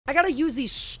I gotta use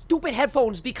these stupid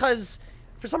headphones because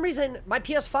for some reason my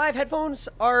PS5 headphones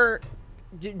are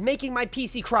making my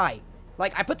PC cry.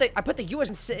 Like I put the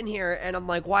USB sitting here and I'm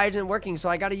like, why isn't it working? So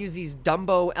I gotta use these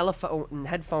Dumbo elephone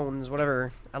headphones,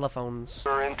 whatever, elephones.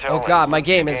 Oh god, my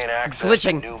game is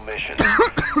glitching.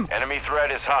 Enemy threat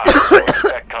is high. So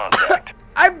expect contact.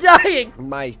 I'm dying.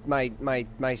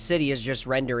 My city is just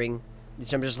rendering.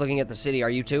 So I'm just looking at the city. Are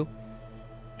you too?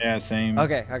 Yeah, same.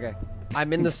 Okay, okay.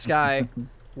 I'm in the sky.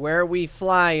 Where are we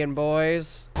flying,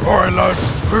 boys? Alright, lads,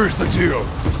 here's the deal.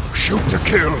 Shoot to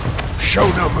kill, show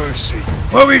no mercy.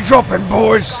 Where we dropping,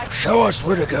 boys? Show us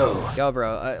where to go. Yo,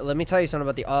 bro, let me tell you something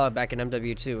about the AUG back in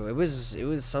MW2. It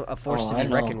was a force to be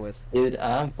reckoned with. Dude,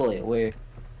 I'm fully aware.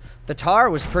 The TAR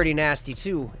was pretty nasty,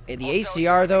 too. The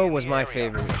ACR, though, was my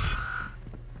favorite.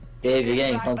 Dave, you're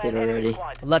getting hunted already.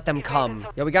 Let them come.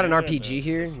 Yo, we got an RPG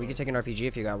here. We can take an RPG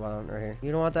if you got one right here.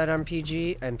 You don't want that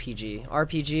RPG? RPG.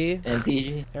 RPG?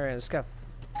 MPG? Alright, let's go.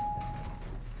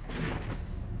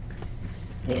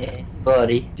 Yeah,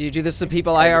 buddy. Do you do this to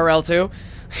people IRL, too?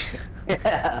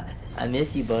 Yeah, I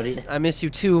miss you, buddy. I miss you,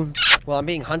 too. Well, I'm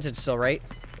being hunted still, right?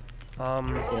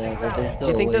 Yeah, but there's still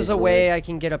do you think there's a way I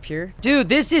can get up here? Dude,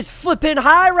 this is flipping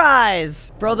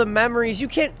high-rise! Bro, the memories, you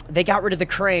can't... They got rid of the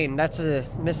crane. That's a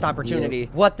missed opportunity. Yeah.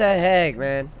 What the heck,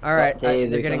 man? Alright, they're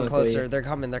getting closer. They're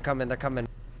coming, they're coming, they're coming.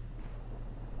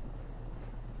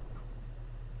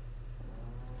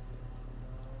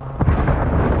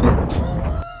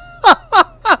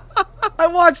 I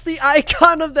watched the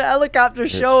icon of the helicopter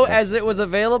show as it was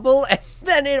available, and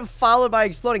then it followed by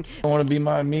exploding. I want to be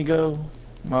my amigo.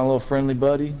 My little friendly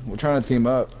buddy. We're trying to team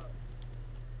up.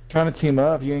 Trying to team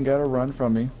up. You ain't gotta run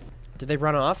from me. Did they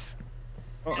run off?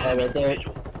 Oh, right there.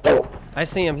 Oh. I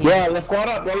see him. Yeah, let's squad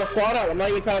up, bro. Let's squad up. I'm not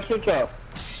even trying to shoot y'all.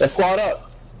 Let's squad up.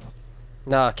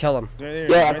 Nah, kill him.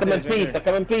 Yeah, I come in peace. I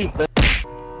come in peace. And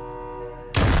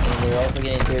they're also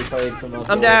getting territoried from up.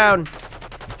 I'm down.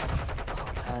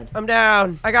 God. I'm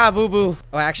down. I got boo-boo.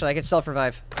 Oh, actually, I can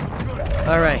self-revive.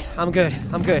 Alright, I'm good.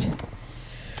 I'm good.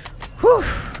 Whew.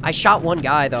 I shot one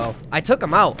guy, though. I took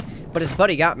him out, but his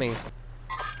buddy got me.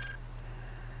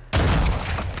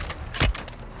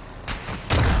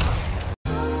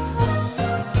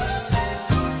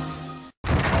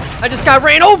 I just got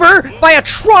ran over by a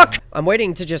truck! I'm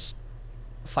waiting to just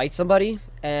fight somebody,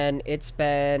 and it's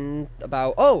been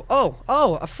about...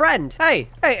 a friend! Hey!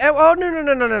 Oh,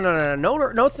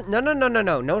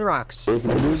 no rocks. Those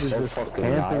losers just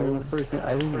camping in the first...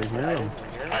 I didn't even hear them.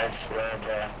 I swear,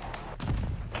 bro.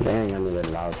 Dang, I'm a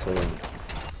little loud too.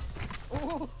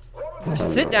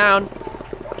 Sit down.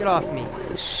 Get off me.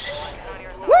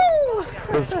 Woo!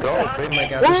 Let's go. Oh my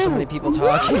god, there's so many people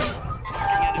talking.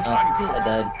 I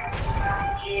died.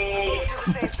 I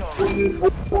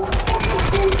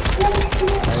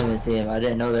didn't even see him. I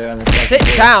didn't know they were on the second Sit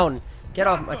floor. down. Get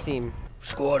off my team.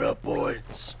 Squad up,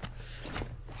 boys.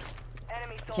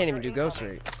 Can't even do ghost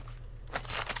rate.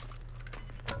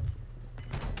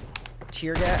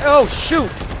 Tear gas. Oh shoot!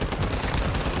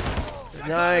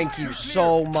 Thank you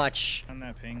so much. On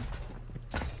that ping.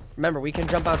 Remember, we can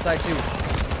jump outside too.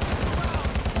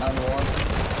 Down one.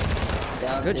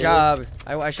 Down Good two. job.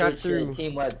 I shot Good through. shit.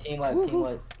 Team wipe, team wipe, team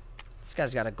wipe. This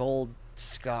guy's got a gold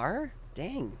scar.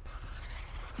 Dang.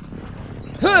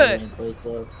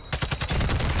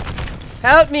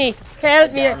 Help me!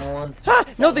 Help me! Ah,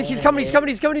 no, he's coming! He's coming!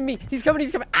 He's coming to me! He's coming!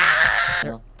 He's coming! Ah!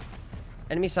 No.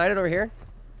 Enemy sighted over here.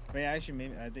 Wait, actually,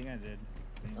 maybe I think I did.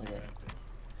 Okay.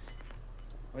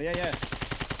 Oh yeah.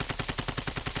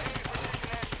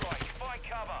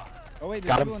 Oh wait,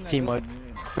 Got him. Team wipe.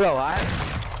 Bro,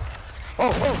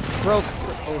 Broke.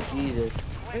 Oh Jesus.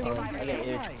 I got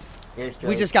airstrike.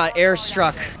 We just got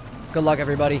airstruck. Good luck,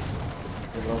 everybody.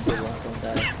 Good luck, don't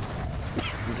die.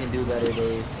 You can do better,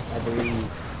 Dave. I believe.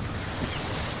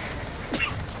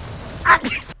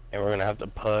 and we're gonna have to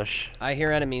push. I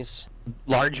hear enemies.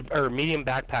 Large or medium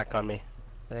backpack on me.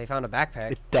 They found a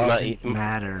backpack. It doesn't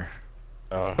matter.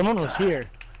 Someone was here.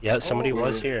 Yeah, somebody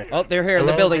was here. Oh, they're here in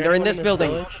the building. They're in this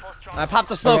building. I popped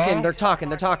the smoke in. They're talking.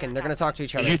 They're talking. They're gonna talk to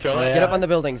each other. Did you throw it? Get up on the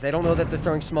buildings. They don't know that they're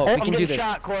throwing smoke. We can do this.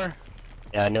 Shot, Core.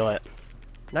 Yeah, I know it.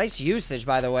 Nice usage,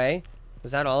 by the way.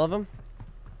 Was that all of them?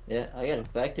 Yeah, I got a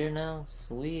vector now.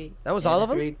 Sweet. That was And all a of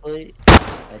them? 3-plate.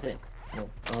 I think.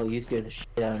 Oh, you scared the shit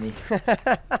out of me.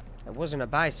 I wasn't gonna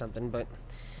buy something, but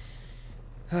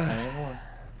Not anymore.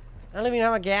 I don't even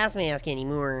have a gas mask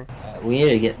anymore. We need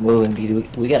to get moving,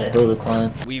 dude. We got a hill to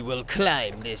climb. We will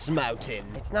climb this mountain.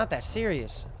 It's not that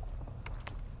serious.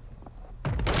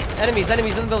 Enemies in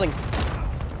the building.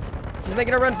 He's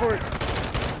making a run for it.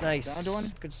 Nice. Down to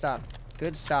one. Good stop.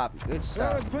 Good stop. Good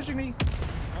stop. Oh, it's pushing me.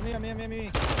 On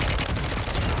me.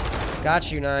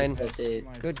 Got you, 9. Got Dave.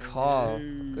 Good call.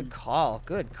 Good call.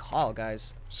 Good call,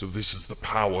 guys. So this is the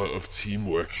power of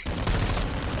teamwork.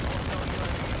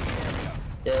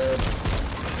 Dead.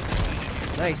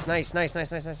 Nice, nice, nice,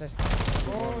 nice, nice, nice, nice.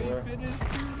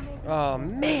 Oh,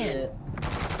 man.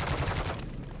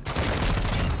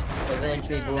 Avenge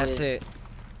me, boys. That's it.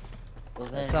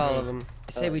 Avenge That's all me. of them.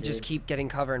 I say we just keep getting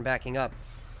cover and backing up.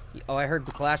 Oh, I heard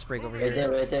the glass break over Right here.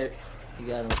 there, right there. You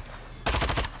got him.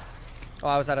 Oh,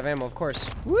 I was out of ammo, of course.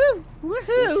 Woo!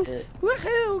 Woohoo! Shit.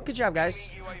 Woohoo! Good job, guys.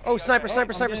 Oh, sniper,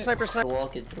 sniper, sniper, sniper, The sniper. wall,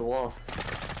 get to the wall.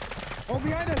 Oh,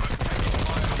 behind us!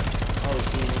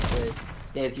 Oh, Jesus Christ.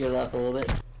 Dave, to your left a little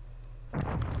bit.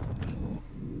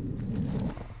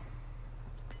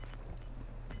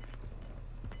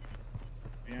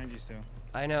 Behind you still.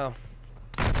 I know.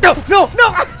 No! No!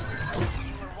 No!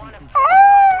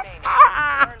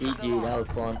 GG, that was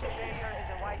fun.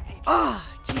 Ah!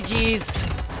 GG's.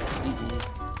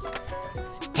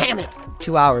 GG. Damn it!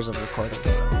 2 hours of recording.